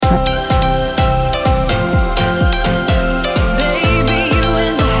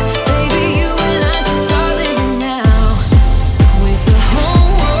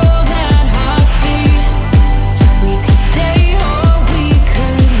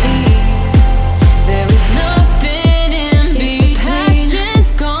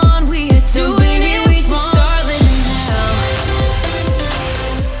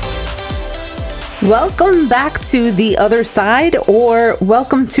Welcome back to The Other Side, or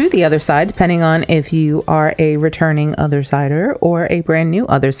welcome to The Other Side, depending on if you are a returning Other Sider or a brand new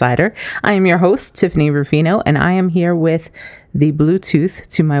Other Sider. I am your host, Tiffany Rufino, and I am here with the Bluetooth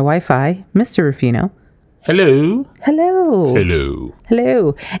to my Wi-Fi, Mr. Rufino. Hello. Hello. Hello.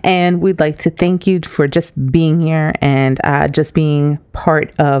 Hello. And we'd like to thank you for just being here and just being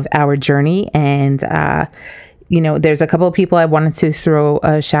part of our journey. And there's a couple of people I wanted to throw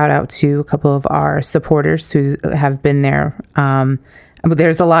a shout out to, a couple of our supporters who have been there.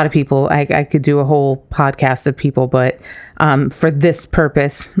 There's a lot of people. I could do a whole podcast of people, but for this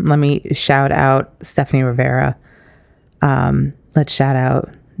purpose, let me shout out Stephanie Rivera. Let's shout out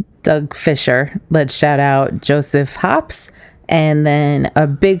Doug Fisher. Let's shout out Joseph Hops. And then a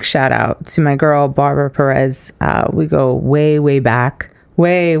big shout out to my girl, Barbara Perez. We go way, way back.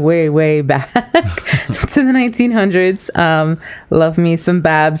 Way back to the 1900s. Love me some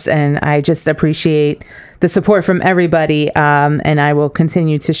Babs, and I just appreciate the support from everybody. And I will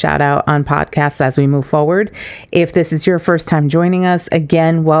continue to shout out on podcasts as we move forward. If this is your first time joining us,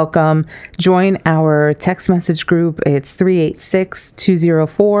 again, welcome. Join our text message group. It's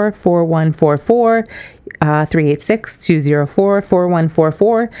 386-204-4144.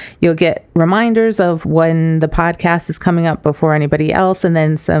 386-204-4144. You'll get reminders of when the podcast is coming up before anybody else, and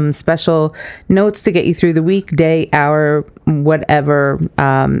then some special notes to get you through the week, day, hour, whatever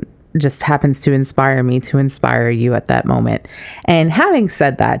just happens to inspire me to inspire you at that moment. And having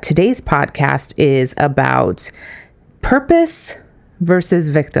said that, today's podcast is about purpose versus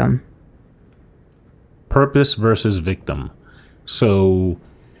victim. Purpose versus victim. So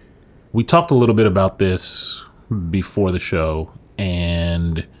we talked a little bit about this before the show,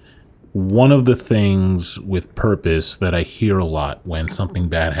 and one of the things with purpose that I hear a lot when something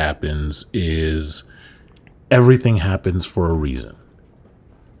bad happens is everything happens for a reason,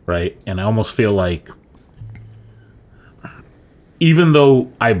 right? And I almost feel like, even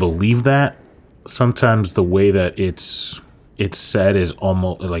though I believe that, sometimes the way that it's said is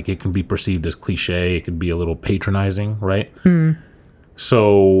almost like it can be perceived as cliche. It can be a little patronizing, right?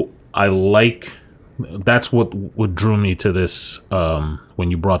 So that's what drew me to this.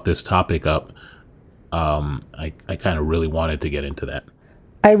 When you brought this topic up, I kind of really wanted to get into that.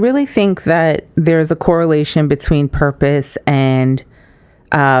 I really think that there's a correlation between purpose and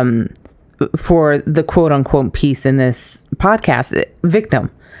for the quote unquote piece in this podcast, victim.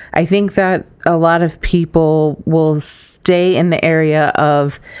 I think that a lot of people will stay in the area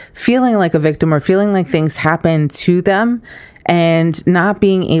of feeling like a victim or feeling like things happen to them, and not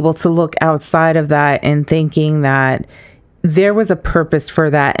being able to look outside of that and thinking that there was a purpose for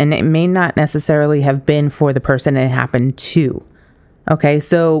that, and it may not necessarily have been for the person it happened to. Okay,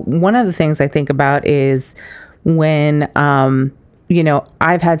 so one of the things I think about is when,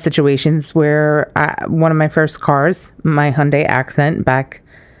 I've had situations where one of my first cars, my Hyundai Accent,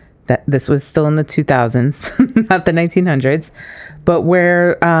 this was still in the 2000s, not the 1900s, but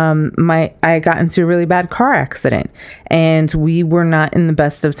where I got into a really bad car accident, and we were not in the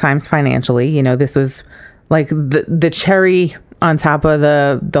best of times financially. This was like the cherry on top of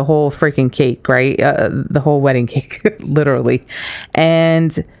the whole freaking cake, right? The whole wedding cake, literally.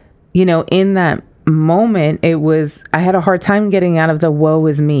 And, in that moment, I had a hard time getting out of the woe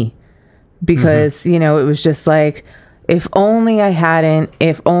is me, because, it was just like, if only I had,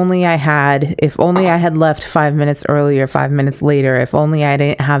 if only I had left 5 minutes earlier, 5 minutes later, if only I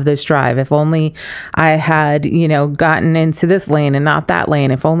didn't have this drive, if only I had, gotten into this lane and not that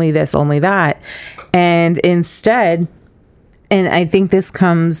lane, if only this, only that. And instead, and I think this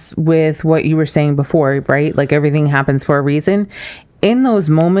comes with what you were saying before, right? Like everything happens for a reason. In those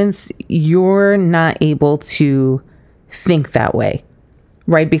moments, you're not able to think that way.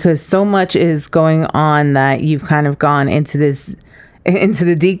 Right, because so much is going on that you've kind of gone into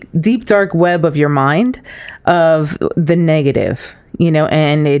the deep dark web of your mind of the negative,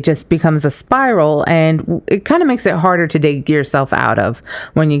 and it just becomes a spiral, and it kind of makes it harder to dig yourself out of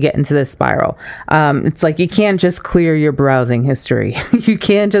when you get into this spiral. It's like you can't just clear your browsing history. You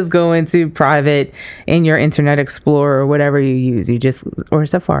can't just go into private in your Internet Explorer or whatever you use. Or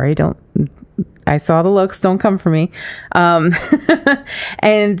Safari. I saw the looks, don't come for me. And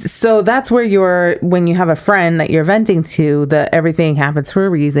so that's where when you have a friend that you're venting to, that everything happens for a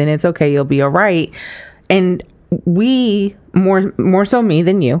reason. It's okay. You'll be all right. And we, more so me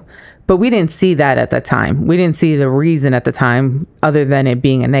than you, but we didn't see that at the time. We didn't see the reason at the time other than it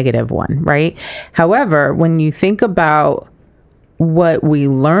being a negative one, right? However, when you think about what we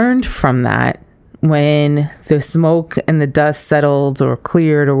learned from that, when the smoke and the dust settled or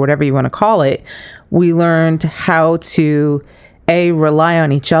cleared or whatever you want to call it, we learned how to rely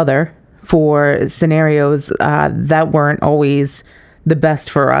on each other for scenarios that weren't always the best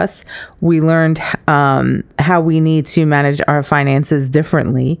for us. We learned how we need to manage our finances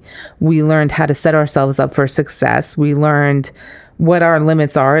differently. We learned how to set ourselves up for success. We learned what our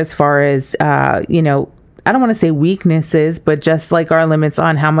limits are as far as, I don't want to say weaknesses, but just like our limits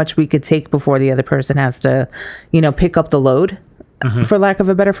on how much we could take before the other person has to, pick up the load, for lack of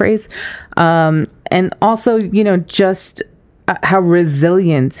a better phrase. And also, just how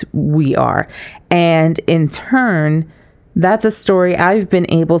resilient we are. And in turn, that's a story I've been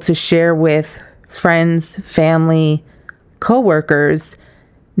able to share with friends, family, coworkers,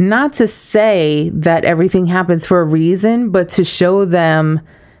 not to say that everything happens for a reason, but to show them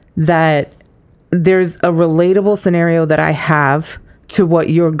that there's a relatable scenario that I have to what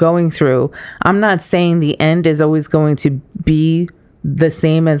you're going through. I'm not saying the end is always going to be the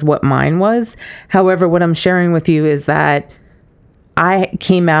same as what mine was. However, what I'm sharing with you is that I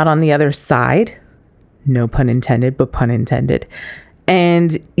came out on the other side. No pun intended, but pun intended.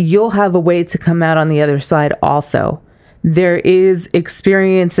 And you'll have a way to come out on the other side also. There is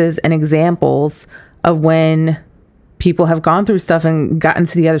experiences and examples of when people have gone through stuff and gotten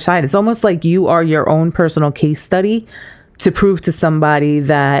to the other side. It's almost like you are your own personal case study to prove to somebody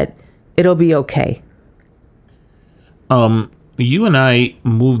that it'll be okay. You and I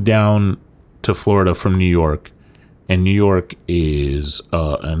moved down to Florida from New York, and New York is,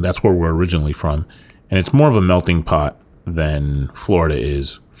 and that's where we're originally from. And it's more of a melting pot than Florida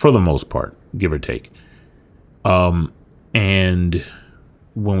is, for the most part, give or take. And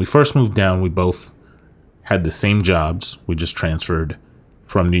when we first moved down, we both had the same jobs. We just transferred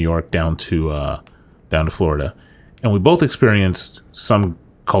from New York down to Florida, and we both experienced some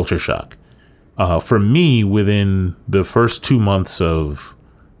culture shock. For me, within the first 2 months of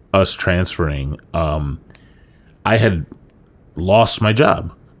us transferring, I had lost my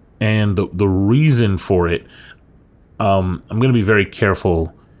job. And the reason for it, I'm going to be very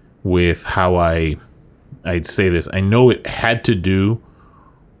careful with how I'd say this. I know it had to do,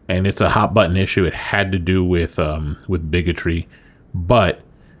 and it's a hot button issue. It had to do with bigotry, but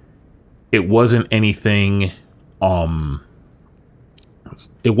it wasn't anything.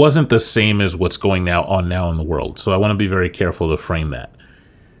 It wasn't the same as what's going on now in the world. So I want to be very careful to frame that.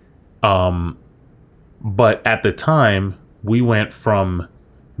 But at the time, we went from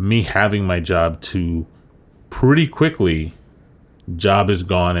me having my job to pretty quickly, job is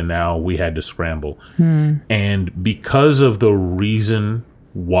gone, and now we had to scramble. And because of the reason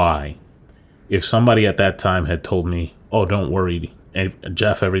why, if somebody at that time had told me, oh, don't worry,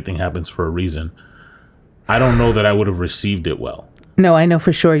 Jeff, everything happens for a reason, I don't know that I would have received it well. No, I know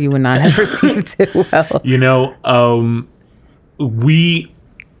for sure you would not have received it well.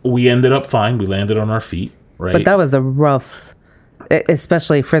 We ended up fine. We landed on our feet, right? But that was a rough,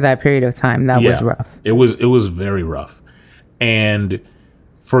 especially for that period of time. That was rough. It was very rough. And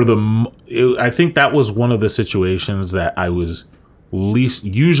I think that was one of the situations that I was least,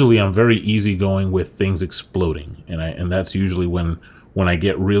 usually I'm very easygoing with things exploding. And that's usually when I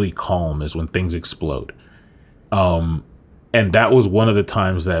get really calm is when things explode. And that was one of the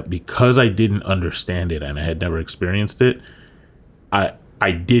times that, because I didn't understand it and I had never experienced it,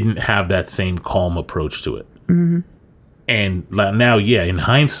 I didn't have that same calm approach to it. Mm-hmm. And now, in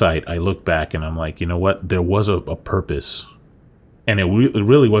hindsight, I look back and I'm like, you know what? There was a purpose. And it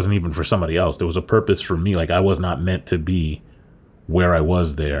really wasn't even for somebody else. There was a purpose for me. Like, I was not meant to be where I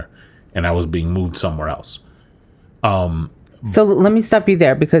was there, and I was being moved somewhere else. So let me stop you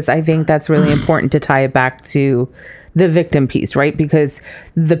there, because I think that's really important to tie it back to the victim piece, right? Because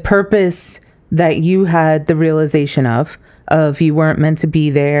the purpose that you had the realization of you weren't meant to be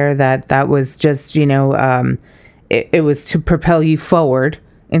there, that was just, it was to propel you forward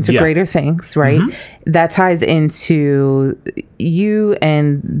into greater things, right? Mm-hmm. That ties into you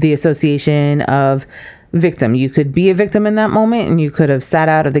and the association of victim. You could be a victim in that moment, and you could have sat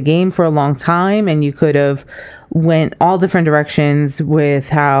out of the game for a long time, and you could have went all different directions with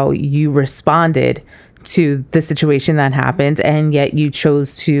how you responded to the situation that happened, and yet you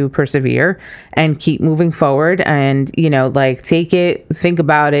chose to persevere and keep moving forward and, take it, think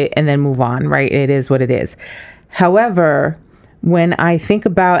about it, and then move on, right? It is what it is. However, when I think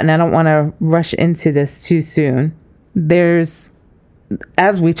about, and I don't want to rush into this too soon,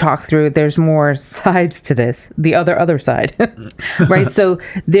 as we talk through, there's more sides to this, the other side, right? So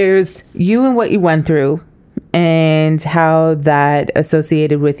there's you and what you went through and how that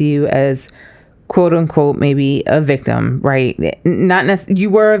associated with you as quote unquote, maybe a victim, right? Not necessarily, you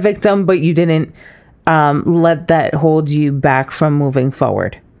were a victim, but you didn't let that hold you back from moving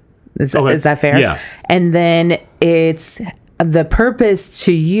forward. Is that fair? Yeah. And then it's the purpose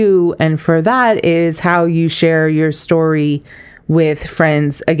to you, and for that, is how you share your story with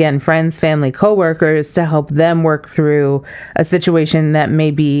friends, again, friends, family, coworkers, to help them work through a situation that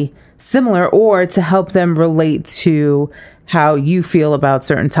may be similar, or to help them relate to how you feel about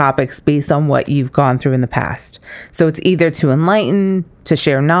certain topics based on what you've gone through in the past. So it's either to enlighten, to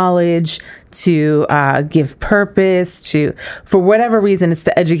share knowledge, to give purpose, for whatever reason, it's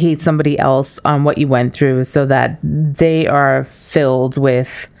to educate somebody else on what you went through so that they are filled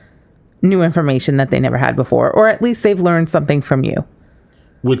with new information that they never had before, or at least they've learned something from you.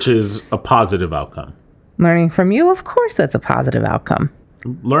 Which is a positive outcome. Learning from you, of course, that's a positive outcome.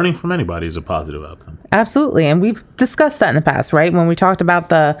 Learning from anybody is a positive outcome. Absolutely. And we've discussed that in the past, right? When we talked about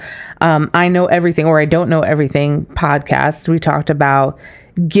the I know everything or I don't know everything podcast, we talked about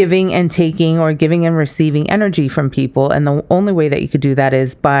giving and taking, or giving and receiving energy from people. And the only way that you could do that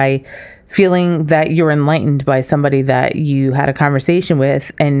is by feeling that you're enlightened by somebody that you had a conversation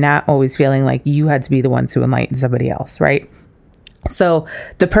with, and not always feeling like you had to be the one to enlighten somebody else, right? So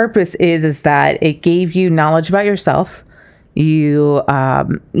the purpose is that it gave you knowledge about yourself. You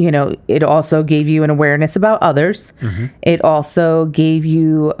know, it also gave you an awareness about others. Mm-hmm. It also gave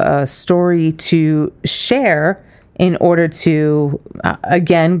you a story to share in order to,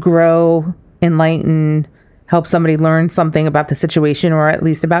 again, grow, enlighten, help somebody learn something about the situation, or at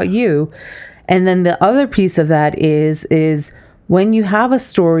least about you. And then the other piece of that is when you have a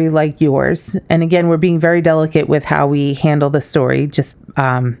story like yours, and again, we're being very delicate with how we handle the story, just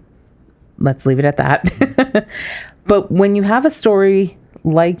let's leave it at that. But when you have a story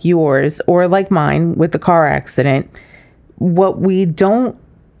like yours, or like mine with the car accident, what we don't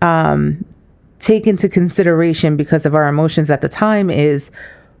take into consideration because of our emotions at the time is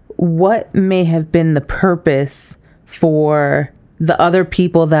what may have been the purpose for the other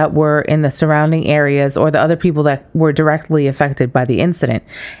people that were in the surrounding areas, or the other people that were directly affected by the incident.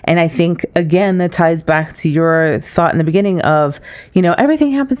 And I think, again, that ties back to your thought in the beginning of, you know,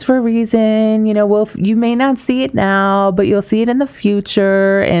 everything happens for a reason. You know, well, you may not see it now, but you'll see it in the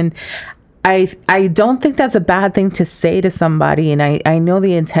future. And I don't think that's a bad thing to say to somebody. And I know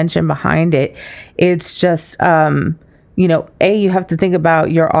the intention behind it. It's just, you know, you have to think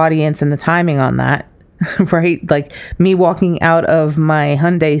about your audience and the timing on that. Right? Like me walking out of my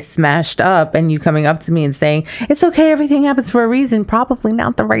Hyundai smashed up and you coming up to me and saying, it's okay, everything happens for a reason. Probably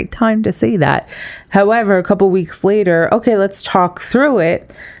not the right time to say that. However, a couple weeks later, okay, let's talk through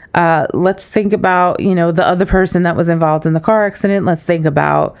it. Let's think about, you know, the other person that was involved in the car accident. Let's think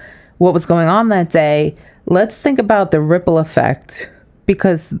about what was going on that day. Let's think about the ripple effect,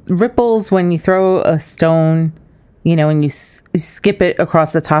 because ripples, when you throw a stone, you know, and you skip it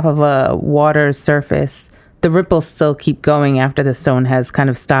across the top of a water surface, the ripples still keep going after the stone has kind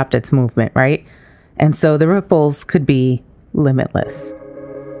of stopped its movement, right? And so the ripples could be limitless.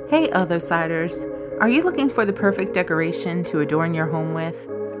 Hey, Othersiders, are you looking for the perfect decoration to adorn your home with?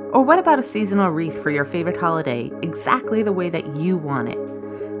 Or what about a seasonal wreath for your favorite holiday, exactly the way that you want it?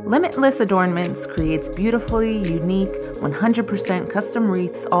 Limitless Adornments creates beautifully unique, 100% custom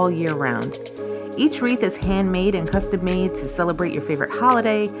wreaths all year round. Each wreath is handmade and custom made to celebrate your favorite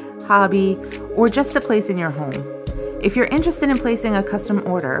holiday, hobby, or just a place in your home. If you're interested in placing a custom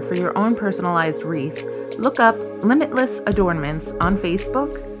order for your own personalized wreath, look up Limitless Adornments on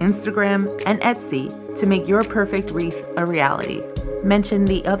Facebook, Instagram, and Etsy to make your perfect wreath a reality. Mention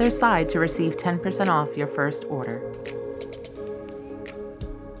The Other Side to receive 10% off your first order.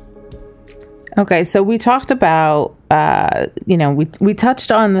 Okay, so we talked about, you know, we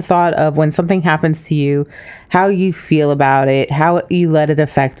touched on the thought of when something happens to you, how you feel about it, how you let it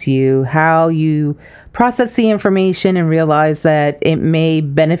affect you, how you process the information and realize that it may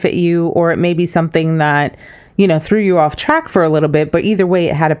benefit you, or it may be something that, you know, threw you off track for a little bit, but either way,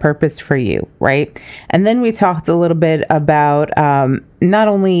 it had a purpose for you, right? And then we talked a little bit about not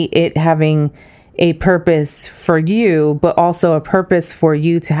only it having a purpose for you, but also a purpose for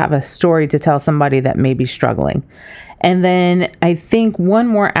you to have a story to tell somebody that may be struggling. And then I think one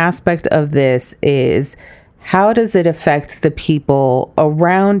more aspect of this is, how does it affect the people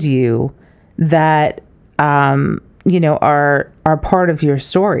around you that, you know, are part of your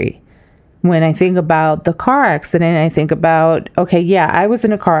story? When I think about the car accident, I think about, okay, yeah, I was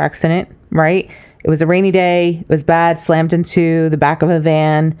in a car accident, right? It was a rainy day. It was bad, slammed into the back of a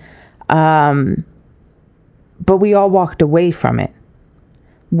van. But we all walked away from it.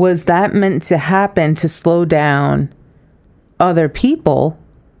 Was that meant to happen to slow down other people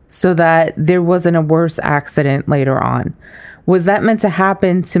so that there wasn't a worse accident later on? Was that meant to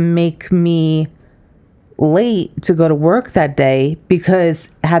happen to make me late to go to work that day? Because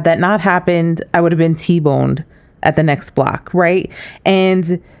had that not happened, I would have been T-boned at the next block, right?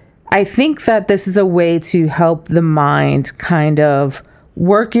 And I think that this is a way to help the mind kind of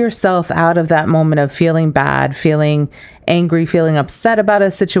work yourself out of that moment of feeling bad, feeling angry, feeling upset about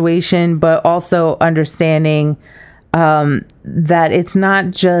a situation, but also understanding that it's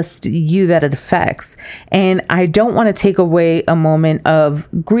not just you that it affects. And I don't want to take away a moment of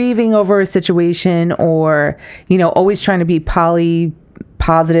grieving over a situation or, always trying to be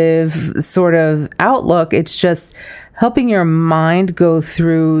positive sort of outlook. It's just helping your mind go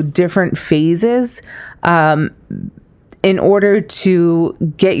through different phases in order to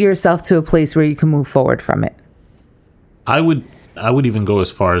get yourself to a place where you can move forward from it. I would even go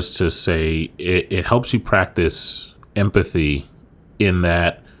as far as to say it helps you practice empathy in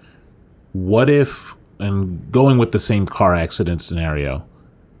that what if, and going with the same car accident scenario,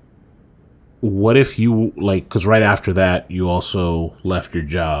 what if you because right after that you also left your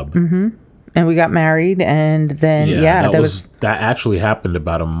job, and we got married, and then that actually happened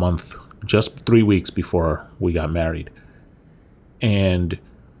about a month, just 3 weeks before we got married. And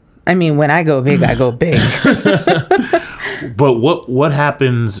I mean, when I go big, I go big. But what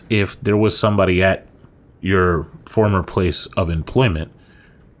happens if there was somebody at your former place of employment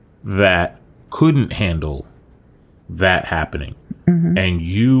that couldn't handle that happening, and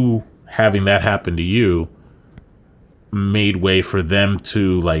you having that happen to you made way for them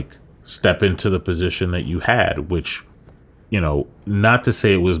to step into the position that you had, which, not to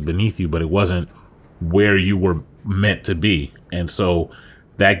say it was beneath you, but it wasn't where you were meant to be. And so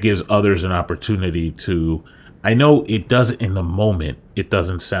that gives others an opportunity to, I know it doesn't, in the moment, it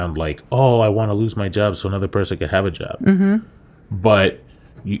doesn't sound like, oh, I want to lose my job so another person could have a job. But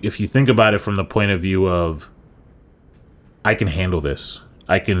if you think about it from the point of view of, I can handle this,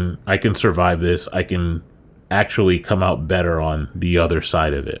 I can survive this, I can actually come out better on the other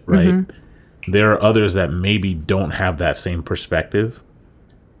side of it, right? There are others that maybe don't have that same perspective,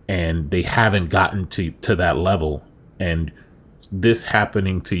 and they haven't gotten to that level, and this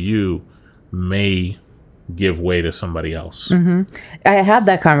happening to you may give way to somebody else. I had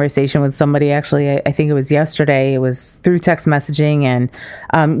that conversation with somebody, actually. I think it was yesterday. It was through text messaging,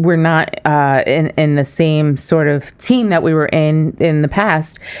 and we're not in the same sort of team that we were in the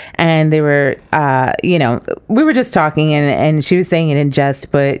past. And they were, we were just talking, and she was saying it in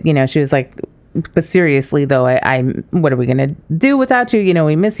jest, but, she was like, but seriously though, I what are we gonna do without you?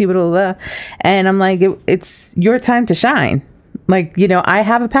 We miss you, blah, blah, blah. And I'm like, it's your time to shine. I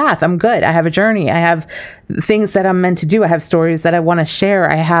have a path. I'm good. I have a journey. I have things that I'm meant to do. I have stories that I want to share.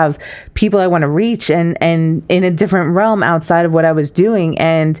 I have people I want to reach, and in a different realm outside of what I was doing.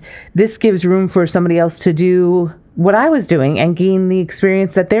 And this gives room for somebody else to do what I was doing and gain the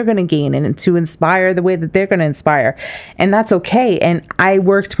experience that they're going to gain, and to inspire the way that they're going to inspire. And that's okay. And I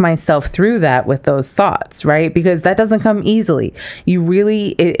worked myself through that with those thoughts, right? Because that doesn't come easily.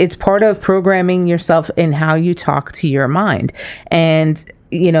 It's part of programming yourself in how you talk to your mind. And,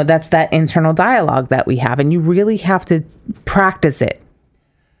 that's that internal dialogue that we have, and you really have to practice it.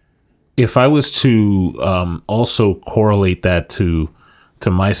 If I was to also correlate that to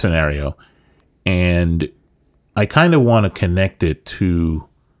my scenario, and I kind of want to connect it to,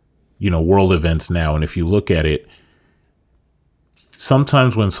 world events now. And if you look at it,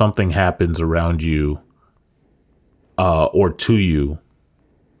 sometimes when something happens around you or to you,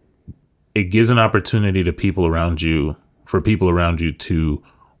 it gives an opportunity to people around you to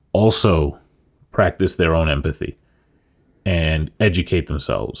also practice their own empathy and educate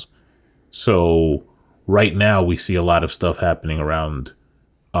themselves. So right now we see a lot of stuff happening around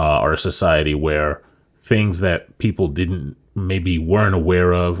our society where things that people weren't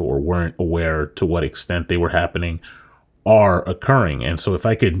aware of, or weren't aware to what extent they were happening, are occurring. And so if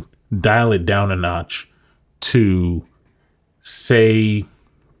I could dial it down a notch to say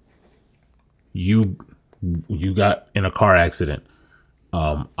you got in a car accident,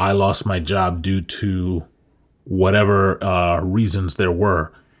 I lost my job due to whatever reasons there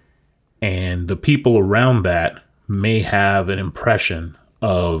were, and the people around that may have an impression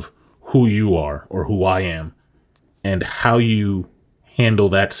of who you are or who I am, and how you handle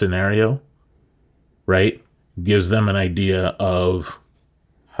that scenario, right, gives them an idea of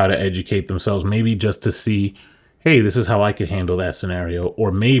how to educate themselves, maybe just to see, hey, this is how I could handle that scenario.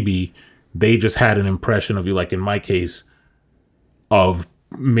 Or maybe they just had an impression of you, like in my case, of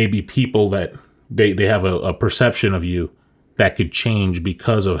maybe people that they have a perception of you that could change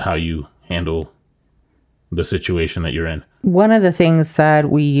because of how you handle the situation that you're in. One of the things that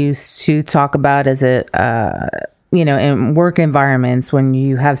we used to talk about as in work environments, when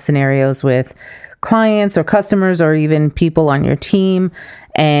you have scenarios with clients or customers or even people on your team,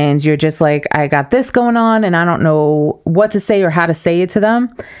 and you're just like, I got this going on and I don't know what to say or how to say it to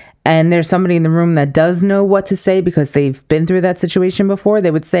them. And there's somebody in the room that does know what to say because they've been through that situation before. They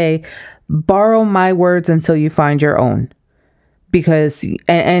would say, borrow my words until you find your own. Because,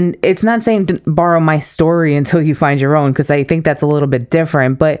 and it's not saying borrow my story until you find your own, because I think that's a little bit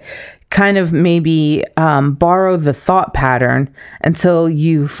different, but kind of maybe borrow the thought pattern until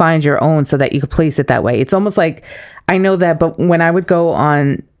you find your own so that you could place it that way. It's almost like, I know that, but when I would go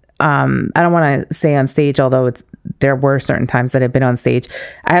on, I don't want to say on stage, although there were certain times that I've been on stage,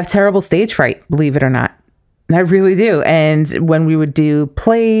 I have terrible stage fright, believe it or not. I really do. And when we would do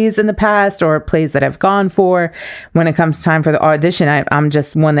plays in the past or plays that I've gone for, when it comes time for the audition, I'm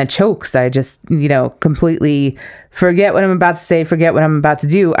just one that chokes. I just, completely forget what I'm about to say, forget what I'm about to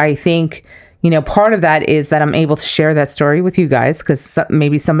do. I think, part of that is that I'm able to share that story with you guys, because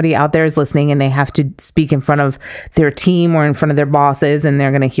maybe somebody out there is listening and they have to speak in front of their team or in front of their bosses, and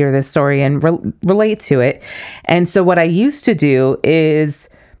they're going to hear this story and relate to it. And so what I used to do is,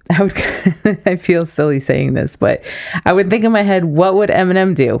 I feel silly saying this, but I would think in my head, what would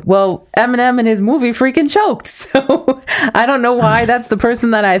Eminem do? Well, Eminem in his movie freaking choked. So I don't know why that's the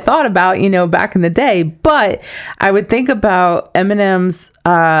person that I thought about, back in the day. But I would think about Eminem's,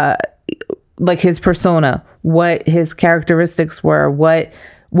 like his persona, what his characteristics were, what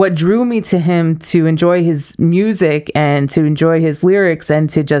drew me to him to enjoy his music and to enjoy his lyrics and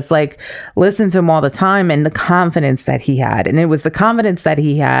to just like listen to him all the time, and the confidence that he had. And it was the confidence that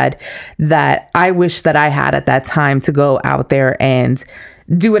he had that I wish that I had at that time to go out there and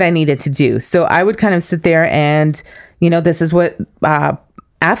do what I needed to do. So I would kind of sit there and, this is what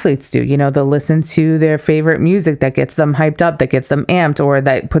athletes do. They'll listen to their favorite music that gets them hyped up, that gets them amped, or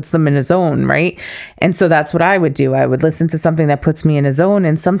that puts them in a zone, right? And so that's what I would do. I would listen to something that puts me in a zone.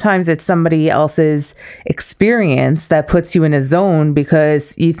 And sometimes it's somebody else's experience that puts you in a zone,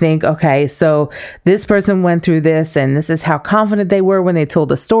 because you think, okay, so this person went through this, and this is how confident they were when they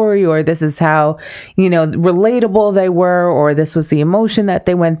told a story, or this is how, relatable they were, or this was the emotion that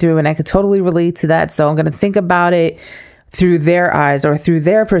they went through, and I could totally relate to that. So I'm going to think about it through their eyes or through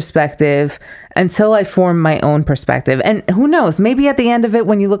their perspective until I form my own perspective. And who knows, maybe at the end of it,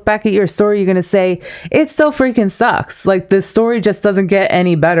 when you look back at your story, you're going to say, it still freaking sucks. Like, the story just doesn't get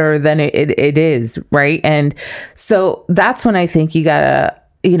any better than it is, right? And so that's when I think you gotta,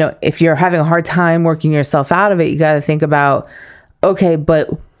 if you're having a hard time working yourself out of it, you got to think about, okay, but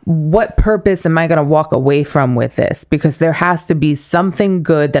what purpose am I going to walk away from with this? Because there has to be something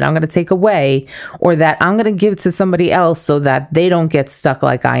good that I'm going to take away, or that I'm going to give to somebody else so that they don't get stuck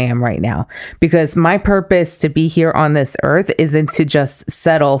like I am right now. Because my purpose to be here on this earth isn't to just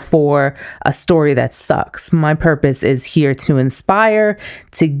settle for a story that sucks. My purpose is here to inspire,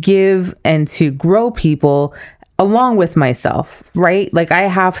 to give, and to grow people along with myself, right? Like, I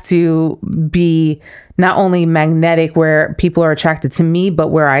have to be not only magnetic where people are attracted to me, but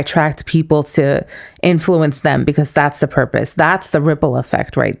where I attract people to influence them, because that's the purpose. That's the ripple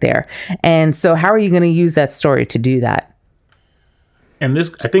effect right there. And so how are you going to use that story to do that? And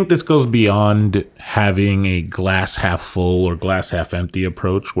I think this goes beyond having a glass half full or glass half empty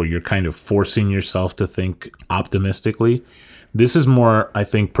approach where you're kind of forcing yourself to think optimistically. This is more, I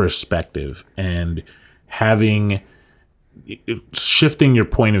think, perspective and shifting your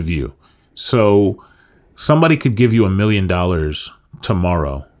point of view. So somebody could give you $1 million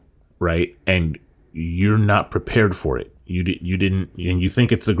tomorrow, right? And you're not prepared for it. You didn't, and you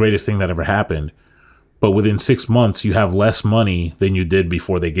think it's the greatest thing that ever happened. But within 6 months, you have less money than you did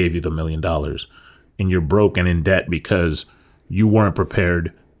before they gave you the $1 million. And you're broke and in debt because you weren't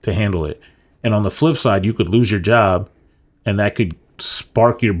prepared to handle it. And on the flip side, you could lose your job, and that could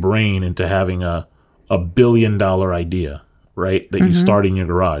spark your brain into having a $1 billion idea, right? That you start in your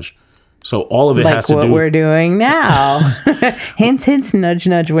garage. So all of it has to do like what we're doing now. Hint, hint, nudge,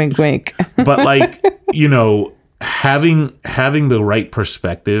 nudge, wink, wink. But like, having the right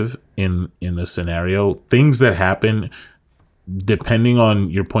perspective in the scenario, things that happen, depending on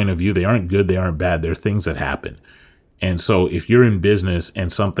your point of view, they aren't good, they aren't bad. They're things that happen. And so if you're in business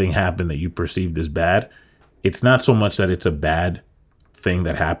and something happened that you perceived as bad, it's not so much that it's a bad thing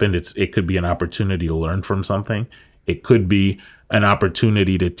that happened. It could be an opportunity to learn from something. It could be an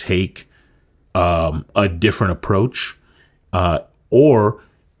opportunity to take a different approach, or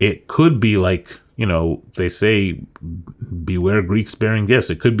it could be like, they say, beware Greeks bearing gifts.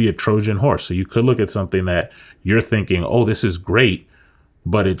 It could be a Trojan horse. So you could look at something that you're thinking, oh, this is great,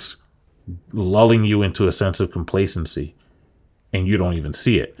 but it's lulling you into a sense of complacency and you don't even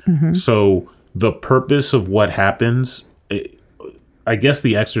see it. So the purpose of what happens, I guess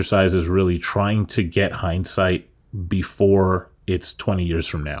the exercise is really trying to get hindsight before it's 20 years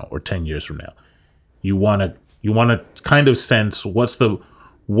from now or 10 years from now. You want to kind of sense what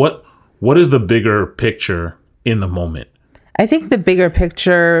is the bigger picture in the moment. I think the bigger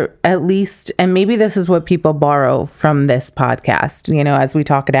picture, at least, and maybe this is what people borrow from this podcast, as we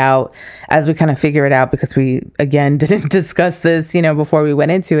talk it out, as we kind of figure it out, because we, again, didn't discuss this, before we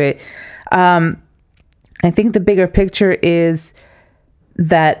went into it. I think the bigger picture is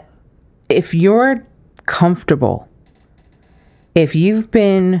that if you're comfortable, if you've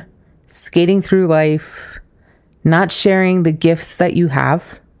been skating through life, not sharing the gifts that you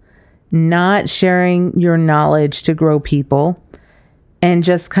have, not sharing your knowledge to grow people, and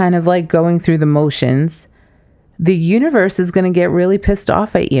just kind of like going through the motions, the universe is going to get really pissed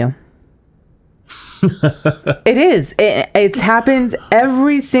off at you. It is. It's happened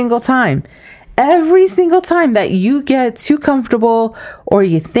every single time. Every single time that you get too comfortable or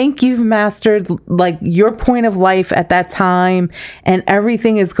you think you've mastered like your point of life at that time and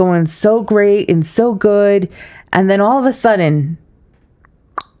everything is going so great and so good, and then all of a sudden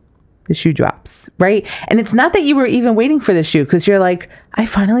the shoe drops, right? And it's not that you were even waiting for the shoe, because you're like, I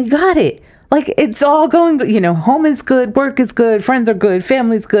finally got it. Like, it's all going, home is good, work is good, friends are good,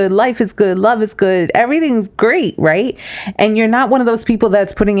 family's good, life is good, love is good, everything's great, right? And you're not one of those people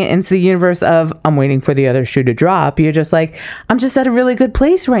that's putting it into the universe of, I'm waiting for the other shoe to drop. You're just like, I'm just at a really good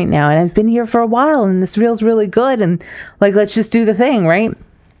place right now, and I've been here for a while, and this feels really good, and like, let's just do the thing, right?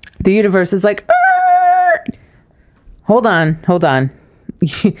 The universe is like, hold on.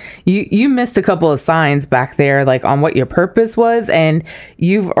 You missed a couple of signs back there, like on what your purpose was, and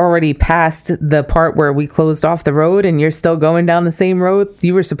you've already passed the part where we closed off the road and you're still going down the same road.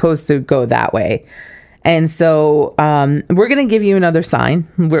 You were supposed to go that way. And so we're going to give you another sign.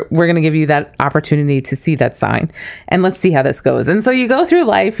 We're going to give you that opportunity to see that sign, and let's see how this goes. And so you go through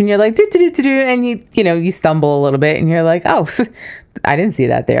life and you're like, and you stumble a little bit and you're like, oh, I didn't see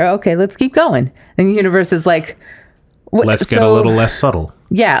that there. Okay, let's keep going. And the universe is like, let's get a little less subtle.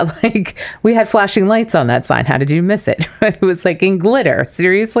 Yeah, like we had flashing lights on that sign. How did you miss it? It was like in glitter,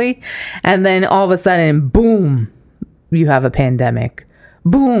 seriously. And then all of a sudden, boom, you have a pandemic.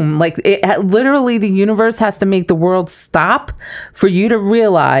 Boom, like literally the universe has to make the world stop for you to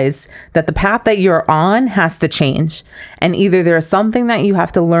realize that the path that you're on has to change. And either there's something that you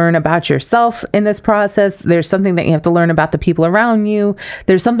have to learn about yourself in this process, there's something that you have to learn about the people around you,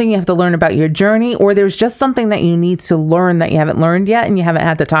 there's something you have to learn about your journey, or there's just something that you need to learn that you haven't learned yet and you haven't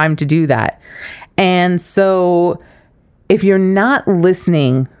had the time to do that. And so if you're not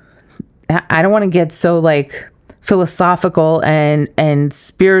listening, I don't want to get so like philosophical and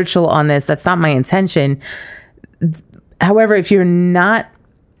spiritual on this. That's not my intention. However, if you're not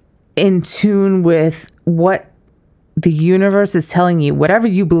in tune with what the universe is telling you, whatever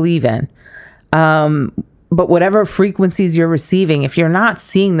you believe in, but whatever frequencies you're receiving, if you're not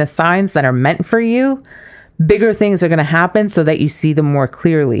seeing the signs that are meant for you, bigger things are going to happen so that you see them more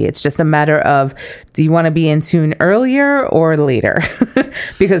clearly. It's just a matter of, do you want to be in tune earlier or later?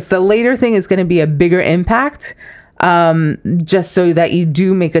 Because the later thing is going to be a bigger impact, just so that you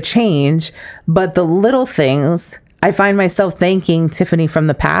do make a change. But the little things, I find myself thanking Tiffany from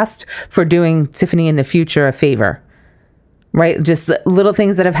the past for doing Tiffany in the future a favor, right? Just little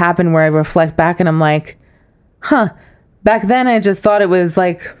things that have happened where I reflect back and I'm like, back then I just thought it was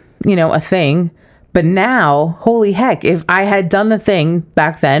like, a thing. But now, holy heck, if I had done the thing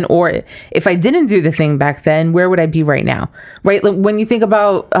back then, or if I didn't do the thing back then, where would I be right now? Right? When you think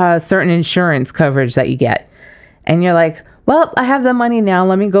about certain insurance coverage that you get, and you're like, well, I have the money now.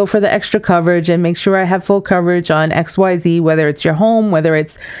 Let me go for the extra coverage and make sure I have full coverage on XYZ, whether it's your home, whether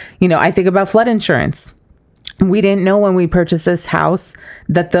it's, I think about flood insurance. We didn't know when we purchased this house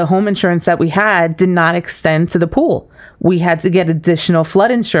that the home insurance that we had did not extend to the pool. We had to get additional flood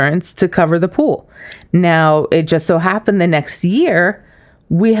insurance to cover the pool. Now, it just so happened the next year,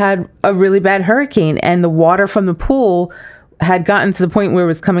 we had a really bad hurricane and the water from the pool had gotten to the point where it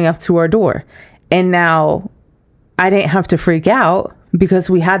was coming up to our door. And now I didn't have to freak out because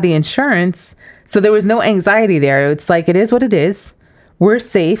we had the insurance. So there was no anxiety there. It's like, it is what it is. We're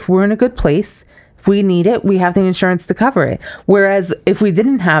safe. We're in a good place. If we need it, we have the insurance to cover it. Whereas if we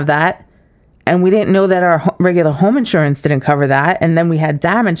didn't have that and we didn't know that our regular home insurance didn't cover that, and then we had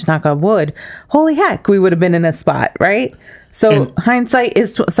damage, knock on wood, holy heck, we would have been in a spot, right? So hindsight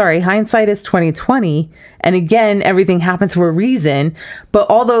is 2020. And again, everything happens for a reason. But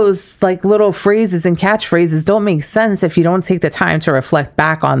all those like little phrases and catchphrases don't make sense if you don't take the time to reflect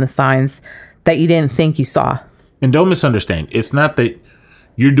back on the signs that you didn't think you saw. And don't misunderstand. It's not that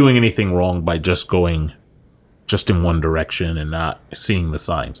you're doing anything wrong by just going just in one direction and not seeing the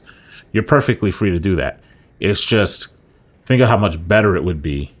signs. You're perfectly free to do that. It's just, think of how much better it would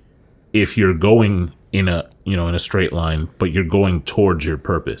be if you're going in a straight line, but you're going towards your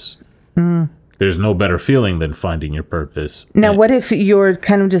purpose. There's no better feeling than finding your purpose. Now, what if you're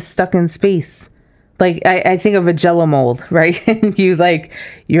kind of just stuck in space? Like, I think of a Jell-O mold, right? And you're like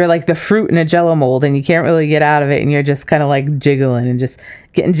the fruit in a Jell-O mold, and you can't really get out of it, and you're just kind of like jiggling and just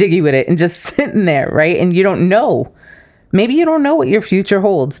getting jiggy with it and just sitting there, right? And you don't know. Maybe you don't know what your future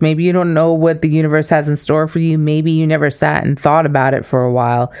holds. Maybe you don't know what the universe has in store for you. Maybe you never sat and thought about it for a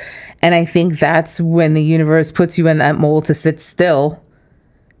while. And I think that's when the universe puts you in that mold to sit still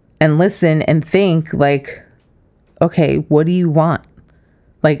and listen and think, like, okay, what do you want?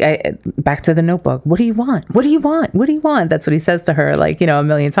 Like, back to the Notebook. What do you want? What do you want? What do you want? That's what he says to her, like, a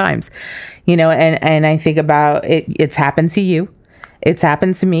million times, and I think about it. It's happened to you. It's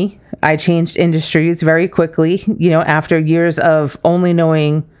happened to me. I changed industries very quickly. After years of only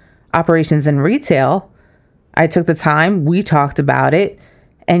knowing operations and retail, I took the time. We talked about it,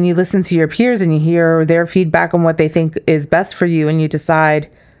 and you listen to your peers and you hear their feedback on what they think is best for you. And you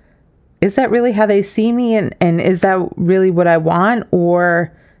decide, is that really how they see me? And is that really what I want?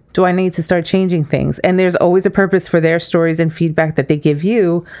 Or do I need to start changing things? And there's always a purpose for their stories and feedback that they give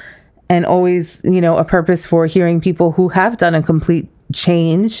you. And always, a purpose for hearing people who have done a complete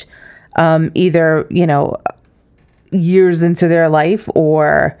change, either, years into their life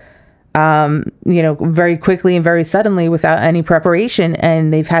or, very quickly and very suddenly without any preparation,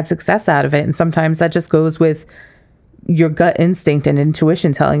 and they've had success out of it. And sometimes that just goes with your gut instinct and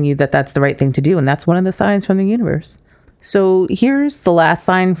intuition telling you that that's the right thing to do. And that's one of the signs from the universe. So here's the last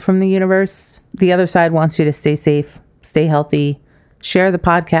sign from the universe. The other side wants you to stay safe, stay healthy, share the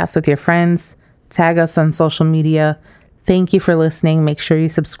podcast with your friends, tag us on social media. Thank you for listening. Make sure you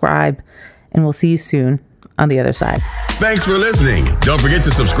subscribe, and we'll see you soon on the other side. Thanks for listening. Don't forget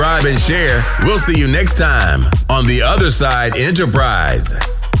to subscribe and share. We'll see you next time on The Other Side Enterprise.